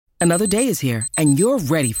Another day is here, and you're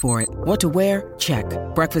ready for it. What to wear? Check.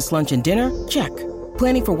 Breakfast, lunch, and dinner? Check.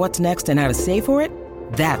 Planning for what's next and how to save for it?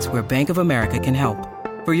 That's where Bank of America can help.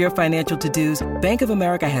 For your financial to-dos, Bank of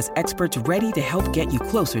America has experts ready to help get you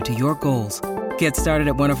closer to your goals. Get started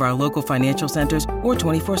at one of our local financial centers or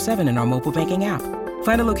 24/7 in our mobile banking app.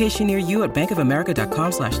 Find a location near you at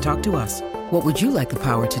bankofamerica.com/talktous. What would you like the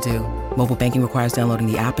power to do? Mobile banking requires downloading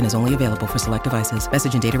the app and is only available for select devices.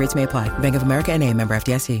 Message and data rates may apply. Bank of America N.A., member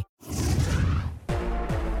FDIC.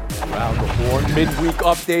 Around the Horn midweek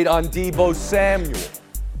update on Deebo Samuel.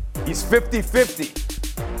 He's 50-50.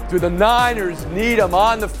 Do the Niners need him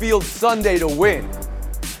on the field Sunday to win?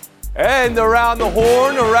 And around the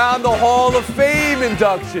Horn, around the Hall of Fame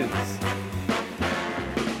inductions.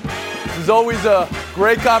 This is always a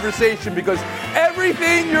great conversation because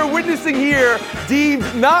everything you're witnessing here deemed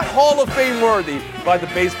not Hall of Fame worthy by the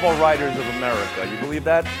Baseball Writers of America. You believe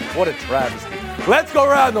that? What a travesty. Let's go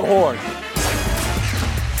around the Horn. I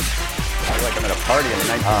feel like I'm at a party in the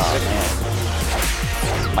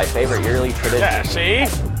 1960s. My favorite yearly tradition. Yeah, see?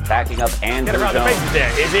 Backing up Andrew Get around Jones. the bases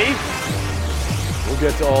there, Izzy. We'll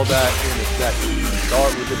get to all that in a second.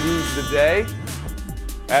 Start with the news of the day.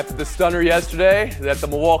 After the stunner yesterday that the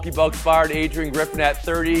Milwaukee Bucks fired Adrian Griffin at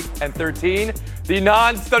 30-13, the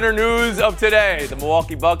non-stunner news of today. The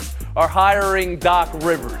Milwaukee Bucks are hiring Doc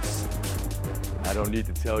Rivers. I don't need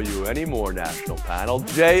to tell you any more, national panel.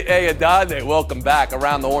 J.A. Adande, welcome back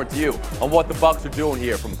around the Horn to you on what the Bucks are doing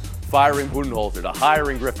here, from firing Budenholzer to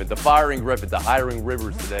hiring Griffin to firing Griffin to hiring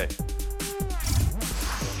Rivers today.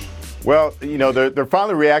 Well, they're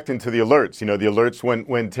finally reacting to the alerts. The alerts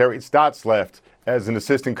when Terry Stotts left as an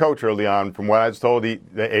assistant coach early on. From what I was told,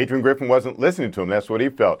 that Adrian Griffin wasn't listening to him. That's what he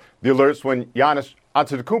felt. The alerts when Giannis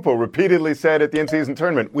Antetokounmpo repeatedly said at the in-season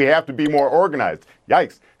tournament, we have to be more organized.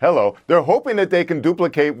 Yikes. Hello. They're hoping that they can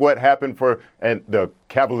duplicate what happened for the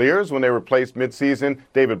Cavaliers when they replaced midseason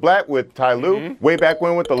David Blatt with Ty Lue, way back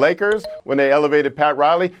when with the Lakers when they elevated Pat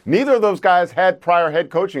Riley. Neither of those guys had prior head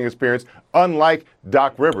coaching experience, unlike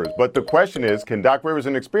Doc Rivers. But the question is, can Doc Rivers'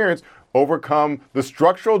 experience overcome the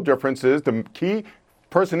structural differences, the key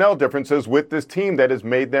personnel differences with this team that has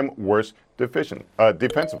made them worse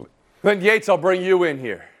defensively? Clint Yates, I'll bring you in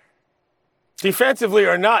here. Defensively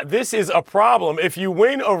or not, this is a problem. If you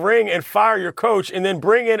win a ring and fire your coach and then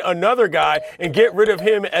bring in another guy and get rid of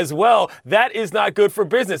him as well, that is not good for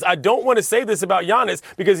business. I don't want to say this about Giannis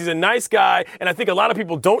because he's a nice guy, and I think a lot of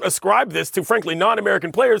people don't ascribe this to, frankly,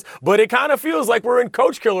 non-American players, but it kind of feels like we're in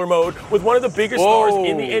coach killer mode with one of the biggest stars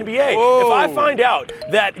in the NBA. If I find out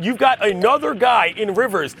that you've got another guy in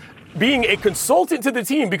Rivers being a consultant to the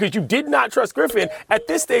team because you did not trust Griffin, at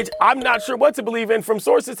this stage, I'm not sure what to believe in. From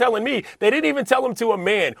sources telling me, they didn't even tell him to a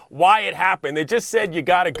man why it happened. They just said, you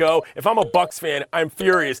got to go. If I'm a Bucks fan, I'm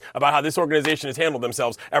furious about how this organization has handled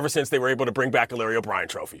themselves ever since they were able to bring back a Larry O'Brien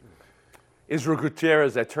trophy. Israel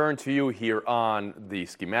Gutierrez, I turn to you here on the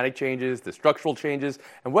schematic changes, the structural changes,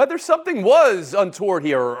 and whether something was untoward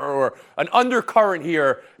here or an undercurrent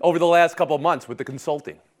here over the last couple of months with the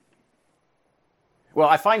consulting. Well,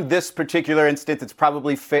 I find this particular instance, it's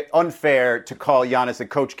probably unfair to call Giannis a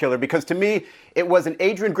coach killer because to me, it was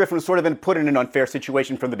Adrian Griffin was sort of been put in an unfair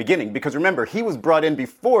situation from the beginning because remember, he was brought in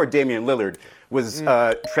before Damian Lillard was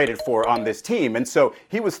traded for on this team. And so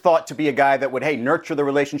he was thought to be a guy that would, nurture the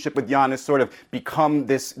relationship with Giannis, sort of become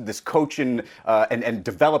this coach and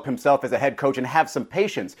develop himself as a head coach and have some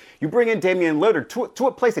patience. You bring in Damian Lillard to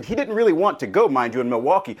a place that he didn't really want to go, mind you, in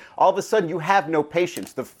Milwaukee. All of a sudden, you have no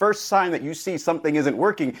patience. The first sign that you see something isn't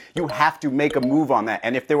working, you have to make a move on that.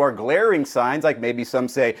 And if there are glaring signs, like maybe some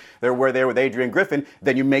say there were there with Adrian Griffin,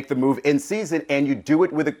 then you make the move in season and you do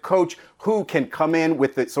it with a coach who can come in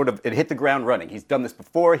with it sort of and hit the ground running. He's done this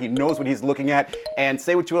before. He knows what he's looking at. And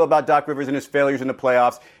say what you will about Doc Rivers and his failures in the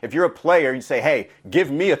playoffs. If you're a player, you say, hey,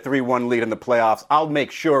 give me a 3-1 lead in the playoffs. I'll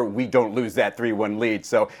make sure we don't lose that 3-1 lead.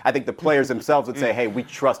 So I think the players themselves would say, hey, we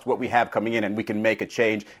trust what we have coming in and we can make a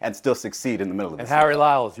change and still succeed in the middle of this. And Harry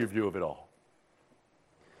Lyles, your view of it all.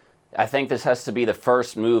 I think this has to be the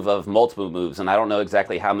first move of multiple moves, and I don't know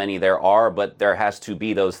exactly how many there are, but there has to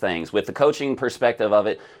be those things. With the coaching perspective of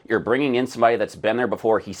it, you're bringing in somebody that's been there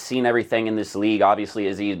before. He's seen everything in this league. Obviously,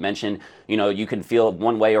 as he mentioned, you can feel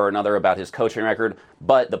one way or another about his coaching record,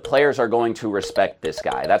 but the players are going to respect this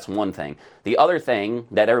guy. That's one thing. The other thing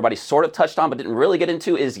that everybody sort of touched on but didn't really get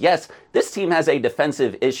into is, yes, this team has a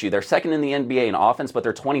defensive issue. They're second in the NBA in offense, but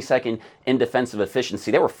they're 22nd in defensive efficiency.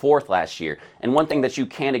 They were fourth last year. And one thing that you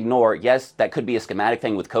can't ignore ignore, yes, that could be a schematic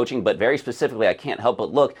thing with coaching, but very specifically, I can't help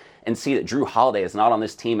but look and see that Drew Holiday is not on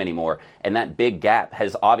this team anymore, and that big gap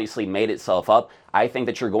has obviously made itself up. I think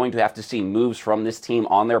that you're going to have to see moves from this team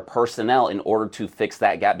on their personnel in order to fix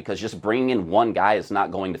that gap, because just bringing in one guy is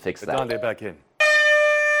not going to fix that. Dante back in.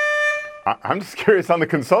 I'm just curious on the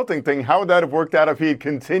consulting thing. How would that have worked out if he had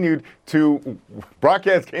continued to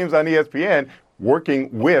broadcast games on ESPN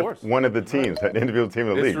working with one of the teams, an individual team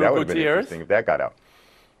in the league? That would have been interesting if that got out.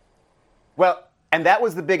 Well, and that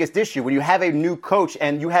was the biggest issue. When you have a new coach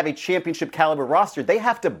and you have a championship caliber roster, they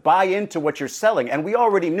have to buy into what you're selling. And we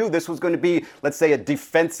already knew this was going to be, let's say,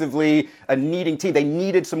 a needing team. They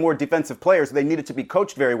needed some more defensive players. They needed to be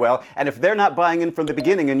coached very well. And if they're not buying in from the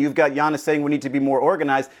beginning and you've got Giannis saying we need to be more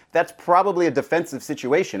organized, that's probably a defensive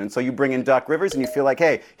situation. And so you bring in Doc Rivers and you feel like,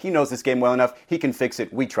 hey, he knows this game well enough. He can fix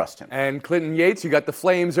it. We trust him. And Clinton Yates, you got the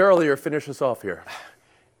Flames earlier. Finish us off here.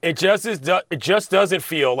 It just doesn't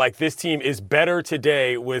feel like this team is better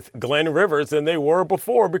today with Glenn Rivers than they were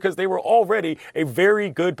before, because they were already a very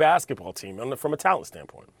good basketball team from a talent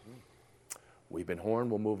standpoint. We've been Horn.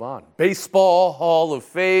 We'll move on. Baseball Hall of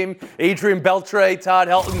Fame. Adrian Beltre, Todd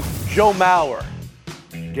Helton, Joe Mauer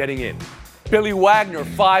getting in. Billy Wagner,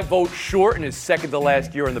 5 votes short in his second to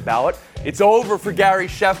last year on the ballot. It's over for Gary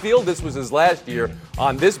Sheffield. This was his last year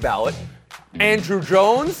on this ballot. Andrew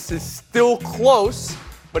Jones is still close,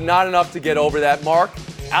 but not enough to get over that mark.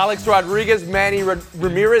 Alex Rodriguez, Manny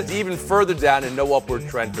Ramirez, even further down, and no upward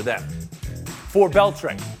trend for them. For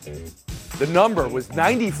Beltre, the number was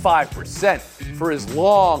 95% for his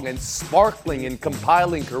long and sparkling and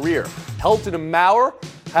compiling career. Helton and Mauer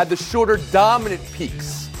had the shorter dominant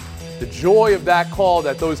peaks. The joy of that call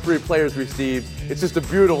that those 3 players received, it's just a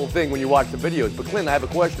beautiful thing when you watch the videos. But Clinton, I have a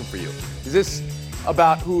question for you. Is this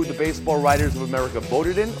about who the Baseball Writers of America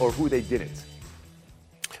voted in or who they didn't?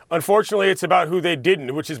 Unfortunately, it's about who they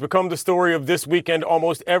didn't, which has become the story of this weekend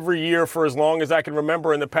almost every year for as long as I can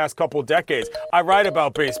remember in the past couple decades. I write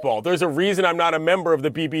about baseball. There's a reason I'm not a member of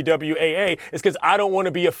the BBWAA. It's because I don't want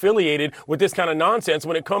to be affiliated with this kind of nonsense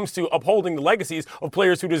when it comes to upholding the legacies of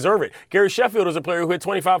players who deserve it. Gary Sheffield is a player who hit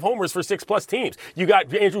 25 homers for 6+ teams. You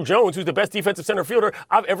got Andrew Jones, who's the best defensive center fielder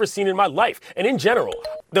I've ever seen in my life. And in general,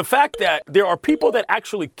 the fact that there are people that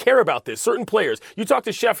actually care about this, certain players. You talk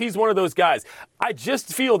to Sheff, he's one of those guys. I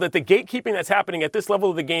just feel that the gatekeeping that's happening at this level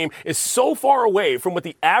of the game is so far away from what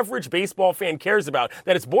the average baseball fan cares about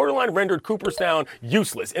that it's borderline rendered Cooperstown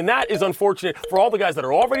useless. And that is unfortunate for all the guys that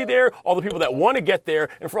are already there, all the people that want to get there,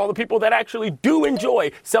 and for all the people that actually do enjoy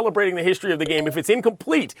celebrating the history of the game. If it's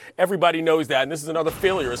incomplete, everybody knows that. And this is another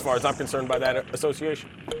failure as far as I'm concerned by that association.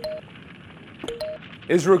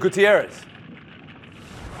 Israel Gutierrez.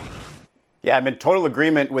 Yeah, I'm in total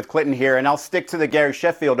agreement with Clinton here, and I'll stick to the Gary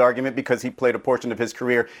Sheffield argument because he played a portion of his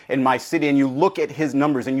career in my city, and you look at his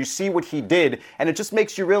numbers and you see what he did, and it just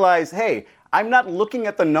makes you realize, hey, I'm not looking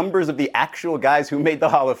at the numbers of the actual guys who made the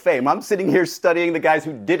Hall of Fame. I'm sitting here studying the guys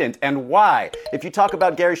who didn't and why. If you talk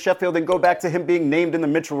about Gary Sheffield and go back to him being named in the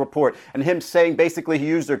Mitchell Report and him saying basically he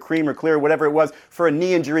used their cream or clear or whatever it was for a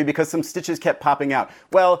knee injury because some stitches kept popping out.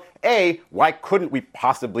 Well, A, why couldn't we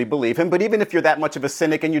possibly believe him? But even if you're that much of a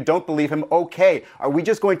cynic and you don't believe him, okay, are we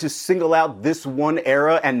just going to single out this one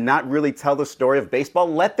era and not really tell the story of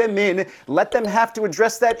baseball? Let them in. Let them have to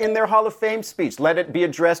address that in their Hall of Fame speech. Let it be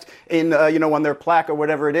addressed in, on their plaque or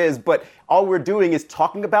whatever it is. But all we're doing is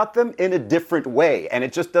talking about them in a different way, and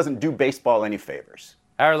it just doesn't do baseball any favors.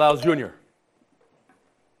 Aaron Lyles Jr.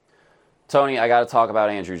 Tony, I got to talk about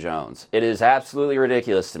Andrew Jones. It is absolutely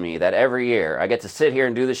ridiculous to me that every year I get to sit here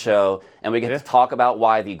and do the show and we get to talk about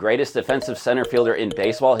why the greatest defensive center fielder in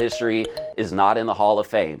baseball history is not in the Hall of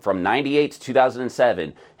Fame. From 98 to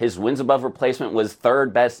 2007, his wins above replacement was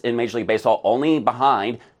 3rd best in Major League Baseball, only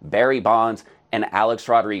behind Barry Bonds and Alex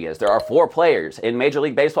Rodriguez. There are 4 players in Major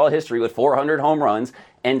League Baseball history with 400 home runs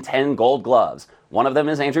and 10 Gold Gloves. One of them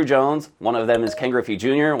is Andrew Jones, one of them is Ken Griffey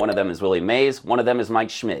Jr., one of them is Willie Mays, one of them is Mike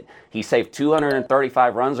Schmidt. He saved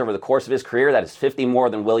 235 runs over the course of his career. That is 50 more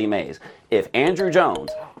than Willie Mays. If Andrew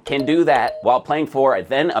Jones can do that while playing for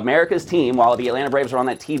then America's team, while the Atlanta Braves are on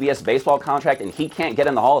that TBS baseball contract, and he can't get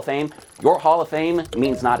in the Hall of Fame, your Hall of Fame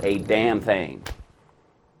means not a damn thing.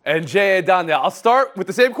 And Jay Adonde, I'll start with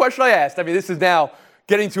the same question I asked. I mean, this is now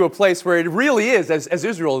getting to a place where it really is, as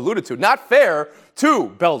Israel alluded to, not fair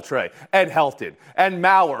to Beltre and Helton and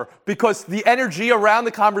Mauer, because the energy around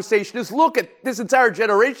the conversation is, look at this entire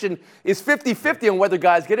generation is 50-50 on whether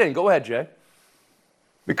guys get in. Go ahead, Jay.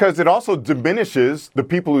 Because it also diminishes the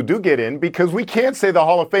people who do get in, because we can't say the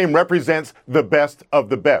Hall of Fame represents the best of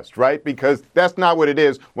the best, right? Because that's not what it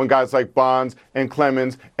is when guys like Bonds and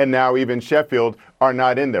Clemens and now even Sheffield are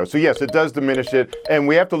not in there. So, yes, it does diminish it, and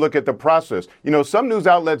we have to look at the process. Some news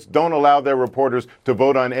outlets don't allow their reporters to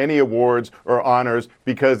vote on any awards or honors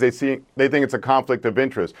because they think it's a conflict of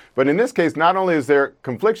interest. But in this case, not only is there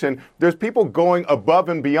confliction, there's people going above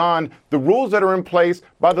and beyond the rules that are in place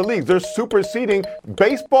by the leagues. They're superseding.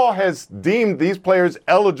 Baseball has deemed these players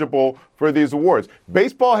eligible for these awards.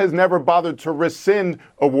 Baseball has never bothered to rescind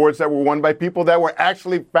awards that were won by people that were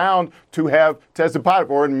actually found to have tested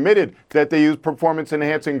positive or admitted that they used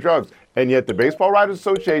performance-enhancing drugs. And yet the Baseball Writers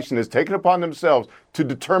Association has taken upon themselves to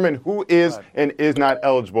determine who is and is not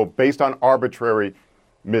eligible based on arbitrary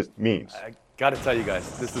means. I got to tell you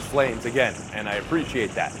guys, this is Flames again, and I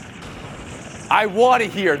appreciate that. I want to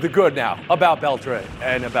hear the good now about Beltre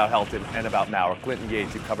and about Helton and about Mauer. Clinton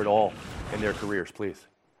Yates, you covered all in their careers, please.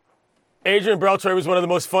 Adrian Beltre was one of the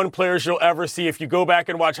most fun players you'll ever see. If you go back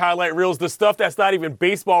and watch highlight reels, the stuff that's not even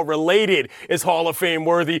baseball related is Hall of Fame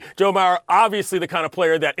worthy. Joe Mauer, obviously the kind of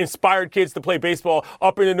player that inspired kids to play baseball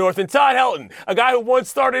up in the North. And Todd Helton, a guy who once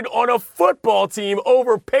started on a football team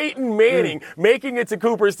over Peyton Manning, making it to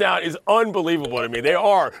Cooperstown is unbelievable to me. There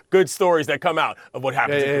are good stories that come out of what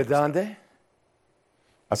happened to Cooperstown.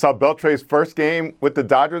 I saw Beltre's first game with the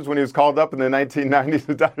Dodgers when he was called up in the 1990s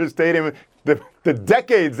at Dodger Stadium. The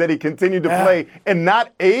decades that he continued to play and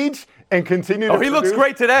not age and continue to he looks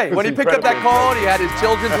great today. When he picked up that call, he had his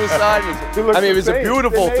children to his side. It was a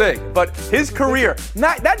beautiful thing. But his career,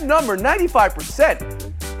 that number,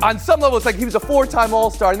 95%, on some level, it's like he was a 4-time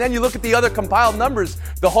All-Star. And then you look at the other compiled numbers,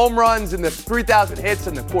 the home runs and the 3,000 hits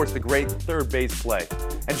and, of course, the great third base play.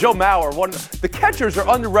 And Joe Mauer, the catchers are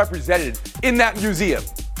underrepresented in that museum,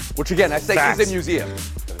 which, again, I say is a museum.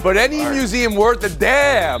 But any museum worth a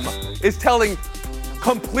damn is telling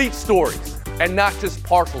complete stories and not just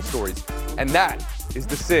partial stories. And that is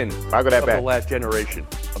the sin of the last generation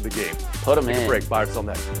of the game. Put them Take in. a break. Buy ourselves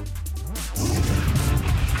next.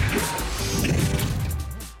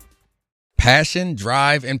 Passion,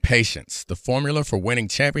 drive, and patience. The formula for winning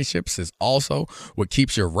championships is also what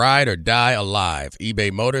keeps your ride or die alive.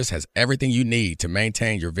 eBay Motors has everything you need to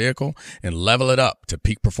maintain your vehicle and level it up to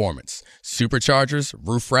peak performance. Superchargers,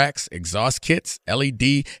 roof racks, exhaust kits,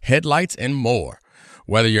 LED headlights, and more.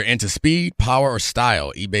 Whether you're into speed, power, or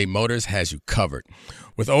style, eBay Motors has you covered.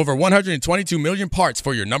 With over 122 million parts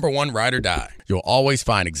for your number one ride or die, you'll always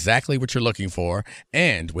find exactly what you're looking for.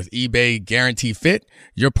 And with eBay Guarantee Fit,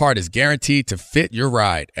 your part is guaranteed to fit your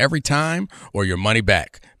ride every time or your money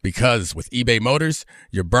back. Because with eBay Motors,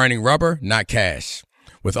 you're burning rubber, not cash.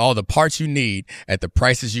 With all the parts you need at the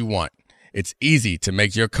prices you want, it's easy to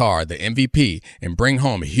make your car the MVP and bring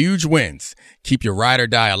home huge wins. Keep your ride or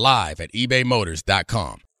die alive at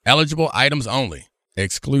ebaymotors.com. Eligible items only.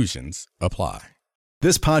 Exclusions apply.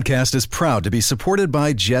 This podcast is proud to be supported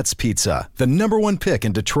by Jets Pizza, the #1 pick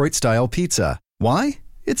in Detroit-style pizza. Why?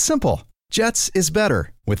 It's simple. Jets is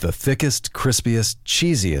better. With the thickest, crispiest,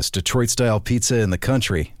 cheesiest Detroit-style pizza in the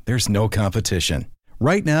country, there's no competition.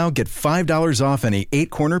 Right now, get $5 off any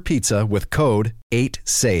 8-corner pizza with code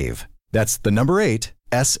 8SAVE. That's the number 8,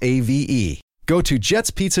 S-A-V-E. Go to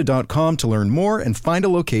jetspizza.com to learn more and find a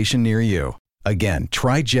location near you. Again,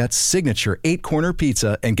 try Jet's signature 8-corner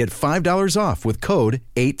pizza and get $5 off with code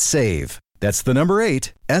 8SAVE. That's the number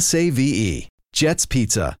 8, S-A-V-E. Jet's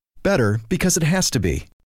Pizza. Better because it has to be.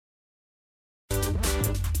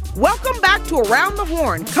 Welcome back to Around the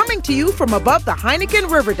Horn, coming to you from above the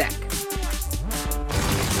Heineken River Deck.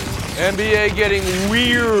 NBA getting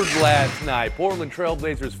weird last night. Portland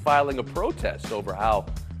Trailblazers filing a protest over how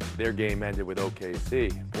their game ended with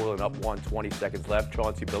OKC. Portland up 1, 20 seconds left.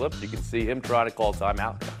 Chauncey Billups, you can see him trying to call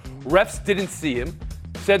timeout. Refs didn't see him,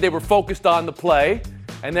 said they were focused on the play,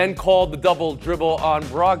 and then called the double dribble on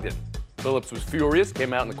Brogdon. Billups was furious,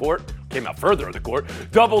 came out further in the court,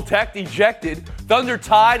 double-teched, ejected. Thunder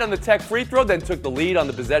tied on the tech free throw, then took the lead on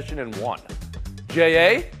the possession and won.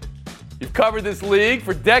 J.A., you've covered this league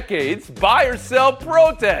for decades. Buy or sell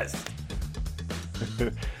protest?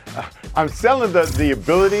 I'm selling the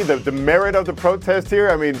ability, the merit of the protest here.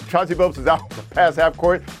 I mean, Chauncey Billups is out past half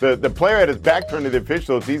court. The player had his back turned to the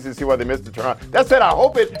official. It's easy to see why they missed the turn. That said, I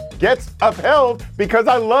hope it gets upheld because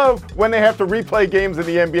I love when they have to replay games in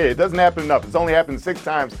the NBA. It doesn't happen enough. It's only happened 6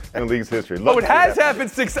 times in the league's history. It has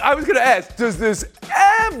happened 6. I was going to ask, does this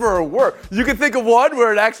ever work? You can think of one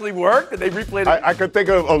where it actually worked and they replayed it. I could think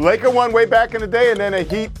of a Laker one way back in the day and then a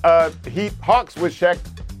Heat Hawks with Shaq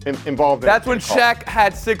involved in. That's when Shaq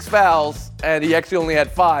had 6 fouls and he actually only had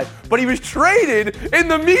 5. But he was traded in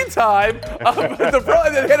the meantime.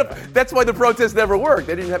 That's why the protest never worked.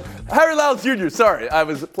 They didn't have Harry Lyles Jr. Sorry, I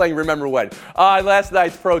was playing Remember When. Last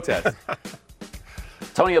night's protest.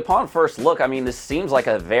 Tony, upon first look, I mean, this seems like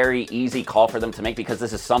a very easy call for them to make because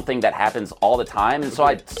this is something that happens all the time. And so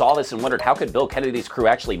I saw this and wondered, how could Bill Kennedy's crew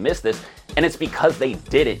actually miss this? And it's because they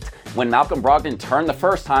didn't. When Malcolm Brogdon turned the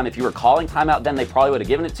first time, if you were calling timeout then, they probably would have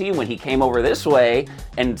given it to you. When he came over this way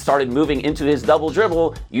and started moving into his double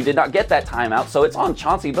dribble, you did not get that timeout. So it's on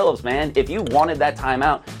Chauncey Billups, man. If you wanted that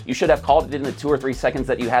timeout, you should have called it in the 2 or 3 seconds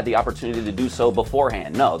that you had the opportunity to do so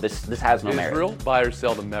beforehand. No, this has no merit. Israel, buy or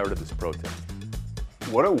sell the merit of this protest?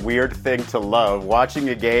 What a weird thing to love, watching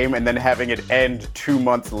a game and then having it end 2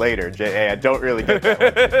 months later. I don't really get that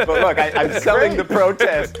one. But look, I'm selling the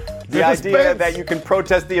protest. The idea that you can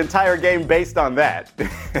protest the entire game based on that.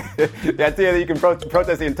 The idea that you can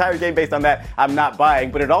protest the entire game based on that, I'm not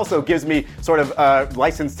buying. But it also gives me sort of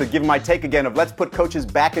license to give my take again of let's put coaches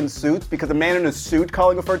back in suits, because a man in a suit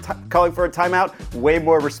calling for a timeout, way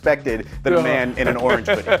more respected than a man in an orange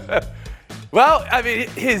hoodie. Well, I mean,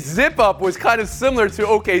 his zip-up was kind of similar to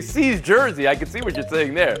OKC's jersey. I can see what you're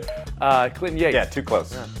saying there. Clinton Yates. Yeah, too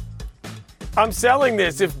close. Yeah. I'm selling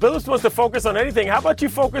this. If Billups wants to focus on anything, how about you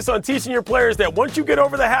focus on teaching your players that once you get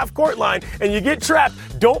over the half-court line and you get trapped,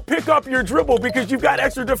 don't pick up your dribble because you've got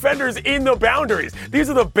extra defenders in the boundaries. These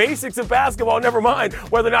are the basics of basketball, never mind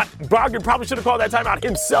whether or not Brogdon probably should have called that timeout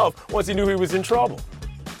himself once he knew he was in trouble.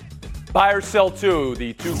 Buy or sell two,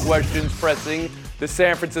 the two questions pressing the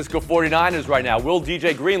San Francisco 49ers right now. Will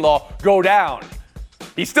DJ Greenlaw go down?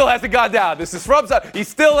 He still hasn't gone down. This is from side. He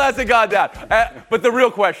still hasn't gone down. But the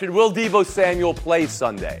real question, will Deebo Samuel play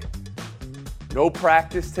Sunday? No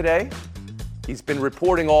practice today. He's been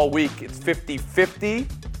reporting all week. It's 50-50.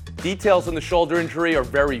 Details on the shoulder injury are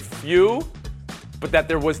very few, but that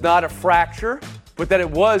there was not a fracture, but that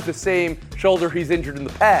it was the same shoulder he's injured in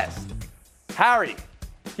the past. Harry,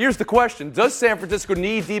 here's the question. Does San Francisco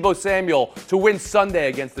need Deebo Samuel to win Sunday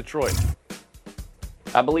against Detroit?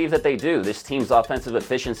 I believe that they do. This team's offensive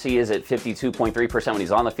efficiency is at 52.3% when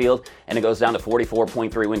he's on the field, and it goes down to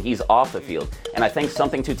 44.3% when he's off the field. And I think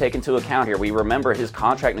something to take into account here, we remember his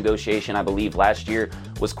contract negotiation, I believe, last year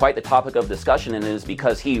was quite the topic of discussion, and it is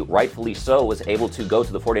because he, rightfully so, was able to go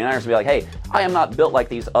to the 49ers and be like, hey, I am not built like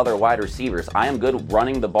these other wide receivers. I am good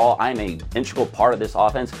running the ball. I am an integral part of this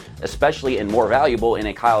offense, especially and more valuable in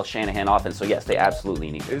a Kyle Shanahan offense. So, yes, they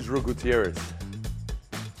absolutely need it. Israel Gutierrez.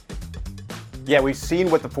 Yeah, we've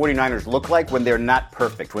seen what the 49ers look like when they're not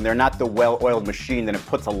perfect, when they're not the well-oiled machine. Then it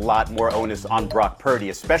puts a lot more onus on Brock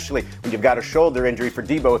Purdy, especially when you've got a shoulder injury for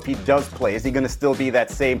Deebo. If he does play, is he going to still be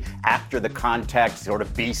that same after-the-contact sort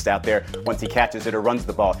of beast out there once he catches it or runs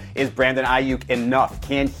the ball? Is Brandon Ayuk enough?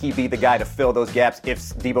 Can he be the guy to fill those gaps if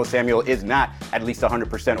Deebo Samuel is not at least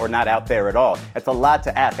 100% or not out there at all? That's a lot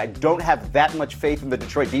to ask. I don't have that much faith in the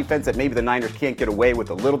Detroit defense that maybe the Niners can't get away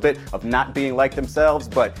with a little bit of not being like themselves,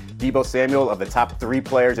 but Deebo Samuel, of the top 3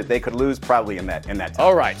 players that they could lose, probably in that time.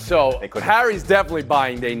 All right, so Harry's definitely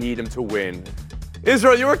buying they need him to win.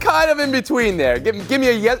 Israel, you were kind of in between there. Give me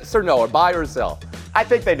a yes or no, or buy or sell. I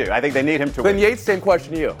think they do. I think they need him to win. Then Yates, same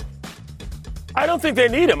question to you. I don't think they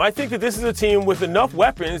need him. I think that this is a team with enough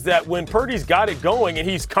weapons that when Purdy's got it going and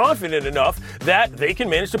he's confident enough that they can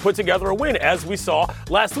manage to put together a win, as we saw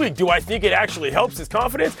last week. Do I think it actually helps his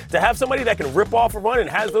confidence to have somebody that can rip off a run and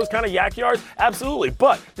has those kind of yak yards? Absolutely.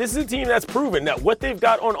 But this is a team that's proven that what they've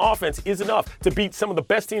got on offense is enough to beat some of the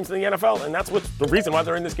best teams in the NFL, and that's what's the reason why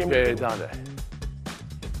they're in this game.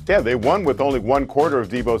 Yeah, they won with only 1 quarter of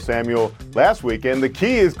Deebo Samuel last week, and the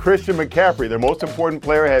key is Christian McCaffrey. Their most important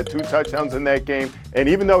player had 2 touchdowns in that game, and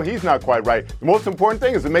even though he's not quite right, the most important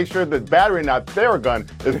thing is to make sure the battery, not their gun,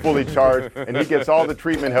 is fully charged, and he gets all the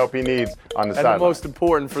treatment help he needs on the sideline. And the most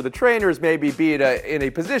important for the trainers maybe be in a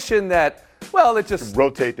position that, well, it just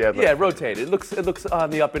rotate the athletic. Yeah, rotate. It looks on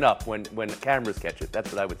the up and up when cameras catch it.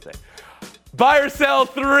 That's what I would say. Buy or sell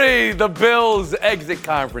 3, the Bills exit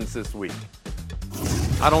conference this week.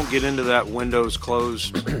 I don't get into that windows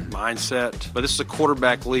closed mindset, but this is a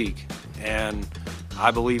quarterback league, and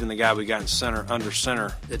I believe in the guy we got in under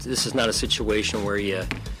center. This is not a situation where you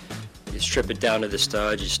strip it down to the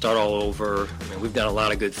studs, you start all over. I mean, we've done a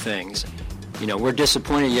lot of good things. You know, we're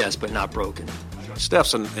disappointed, yes, but not broken.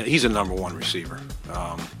 He's a number 1 receiver.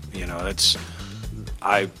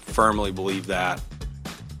 I firmly believe that.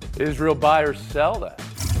 Israel, buy or sell that?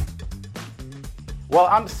 Well,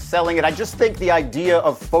 I'm selling it. I just think the idea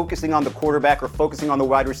of focusing on the quarterback or focusing on the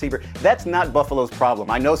wide receiver, that's not Buffalo's problem.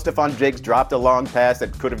 I know Stephon Diggs dropped a long pass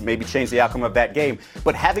that could have maybe changed the outcome of that game,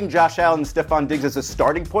 but having Josh Allen and Stephon Diggs as a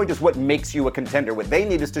starting point is what makes you a contender. What they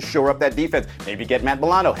need is to shore up that defense. Maybe get Matt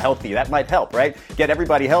Milano healthy. That might help, right? Get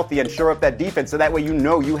everybody healthy and shore up that defense so that way you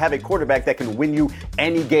know you have a quarterback that can win you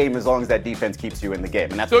any game as long as that defense keeps you in the game.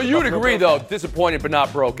 And that's so you'd agree, though, disappointed but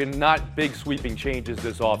not broken, not big sweeping changes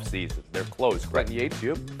this offseason. They're close. Correct? You?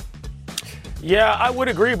 Yeah, I would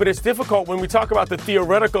agree, but it's difficult when we talk about the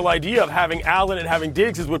theoretical idea of having Allen and having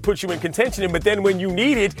Diggs is what puts you in contention. But then when you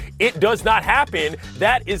need it, it does not happen.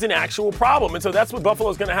 That is an actual problem. And so that's what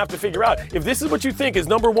Buffalo's going to have to figure out. If this is what you think is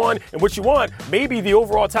number one and what you want, maybe the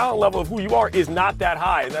overall talent level of who you are is not that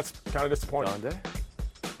high. And that's kind of disappointing.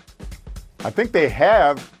 I think they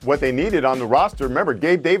have what they needed on the roster. Remember,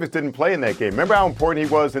 Gabe Davis didn't play in that game. Remember how important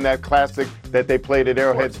he was in that classic that they played at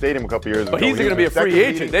Arrowhead Stadium a couple years ago? But he's going to be a free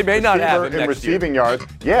agent. They may not have him in next receiving yards.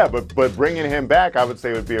 Yeah, but bringing him back, I would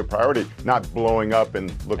say, would be a priority, not blowing up and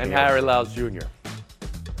looking. And Harry Lyles Jr.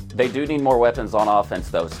 They do need more weapons on offense,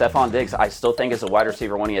 though. Stephon Diggs, I still think is a wide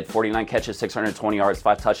receiver when he had 49 catches, 620 yards,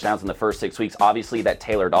 5 touchdowns in the first 6 weeks. Obviously, that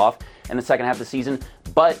tailored off in the second half of the season.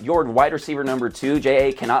 But your wide receiver number 2,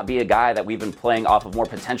 J.A., cannot be a guy that we've been playing off of more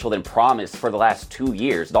potential than promise for the last 2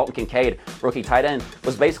 years. Dalton Kincaid, rookie tight end,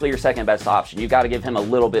 was basically your second best option. You got to give him a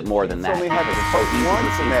little bit more than that. Only had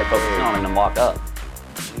focusing on him to lock up.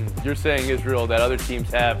 You're saying, Israel, that other teams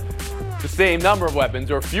have the same number of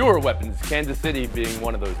weapons or fewer weapons, Kansas City being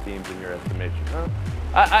one of those teams in your estimation.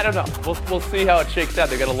 I don't know. We'll see how it shakes out.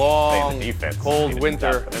 They got a long, cold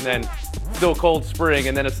winter and then still cold spring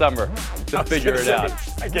and then a summer to figure it out.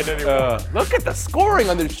 I get it. Look at the scoring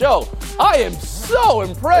on this show. I am so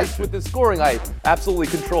impressed with the scoring. I absolutely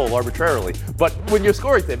control arbitrarily. But when you're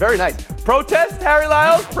scoring, very nice. Protest, Harry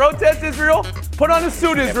Lyles. Protest, Israel. Put on a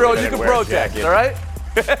suit, Israel, and you can protest, all right?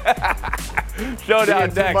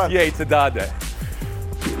 Showdown next. Yates Adande.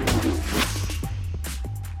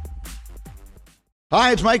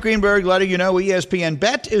 Hi, it's Mike Greenberg letting you know ESPN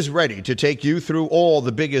Bet is ready to take you through all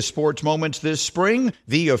the biggest sports moments this spring.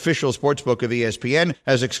 The official sportsbook of ESPN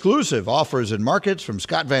has exclusive offers and markets from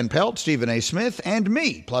Scott Van Pelt, Stephen A. Smith, and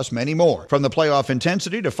me, plus many more. From the playoff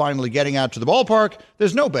intensity to finally getting out to the ballpark,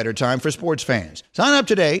 there's no better time for sports fans. Sign up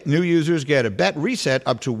today. New users get a bet reset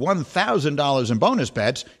up to $1,000 in bonus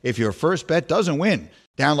bets if your first bet doesn't win.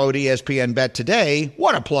 Download ESPN Bet today.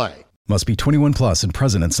 What a play. Must be 21 plus and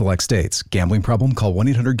present in select states. Gambling problem? Call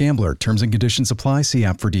 1-800-GAMBLER. Terms and conditions apply. See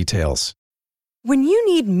app for details. When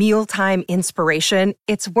you need mealtime inspiration,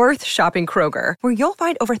 it's worth shopping Kroger, where you'll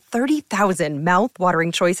find over 30,000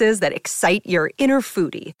 mouth-watering choices that excite your inner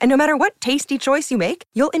foodie. And no matter what tasty choice you make,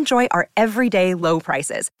 you'll enjoy our everyday low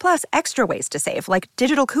prices, plus extra ways to save, like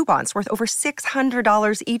digital coupons worth over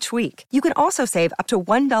 $600 each week. You can also save up to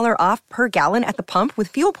 $1 off per gallon at the pump with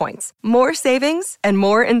fuel points. More savings and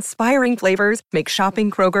more inspiring flavors make shopping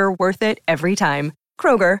Kroger worth it every time.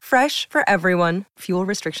 Kroger, fresh for everyone. Fuel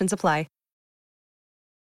restrictions apply.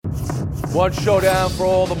 One showdown for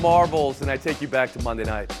all the marbles, and I take you back to Monday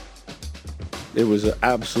night. It was an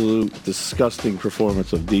absolute disgusting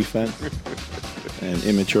performance of defense and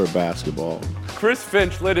immature basketball. Chris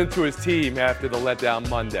Finch lit into his team after the letdown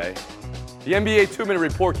Monday. The NBA 2-minute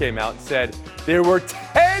report came out and said there were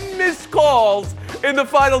 10 missed calls in the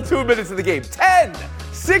final 2 minutes of the game. 10!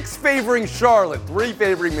 6 favoring Charlotte, 3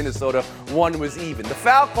 favoring Minnesota, 1 was even. The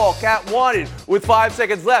foul call Cat wanted with 5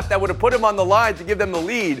 seconds left that would have put him on the line to give them the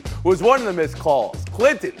lead was one of the missed calls.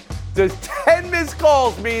 Clinton, does 10 missed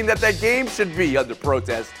calls mean that that game should be under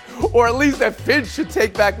protest? Or at least that Finch should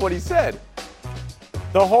take back what he said?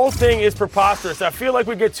 The whole thing is preposterous. I feel like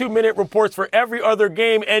we get 2-minute reports for every other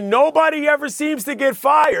game, and nobody ever seems to get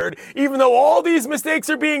fired, even though all these mistakes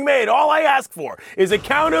are being made. All I ask for is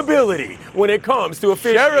accountability when it comes to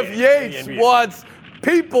officiating. Sheriff Yates wants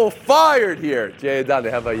people fired here. Jay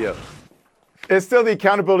Adande, how about you? It's still the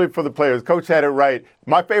accountability for the players. Coach had it right.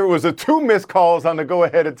 My favorite was the 2 missed calls on the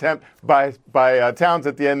go-ahead attempt by Towns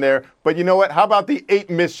at the end there. But you know what? How about the 8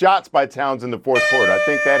 missed shots by Towns in the fourth quarter? I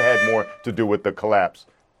think that had more to do with the collapse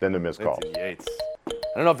than the missed calls. Yates. I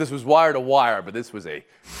don't know if this was wire to wire, but this was a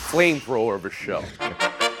flamethrower of a show.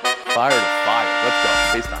 Fire to fire. Let's go.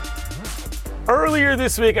 Case time. Earlier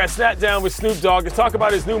this week, I sat down with Snoop Dogg to talk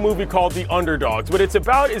about his new movie called The Underdogs. What it's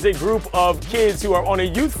about is a group of kids who are on a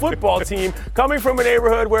youth football team coming from a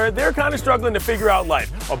neighborhood where they're kind of struggling to figure out life.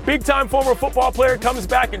 A big-time former football player comes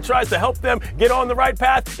back and tries to help them get on the right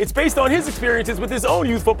path. It's based on his experiences with his own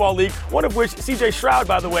youth football league, one of which CJ Stroud,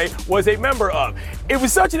 by the way, was a member of. It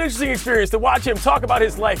was such an interesting experience to watch him talk about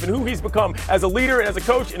his life and who he's become as a leader and as a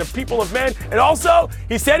coach and a people of men. And also,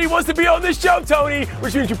 he said he wants to be on this show, Tony,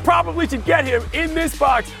 which means you probably should get him in this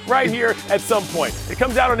box right here at some point. It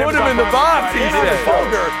comes out on Put him in the box, he said.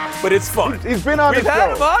 Vulgar, but it's fun. He's been on We've the show.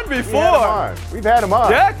 had him on before. We've had him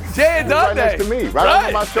on. Jay and Right Dante. next to me. Right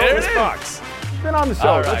on my shoulder. There it is. He's been on the show.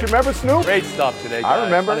 All right. Don't you remember Snoop? Great stuff today, guys. I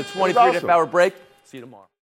remember. On a It was 23.5 awesome. hour break. See you tomorrow.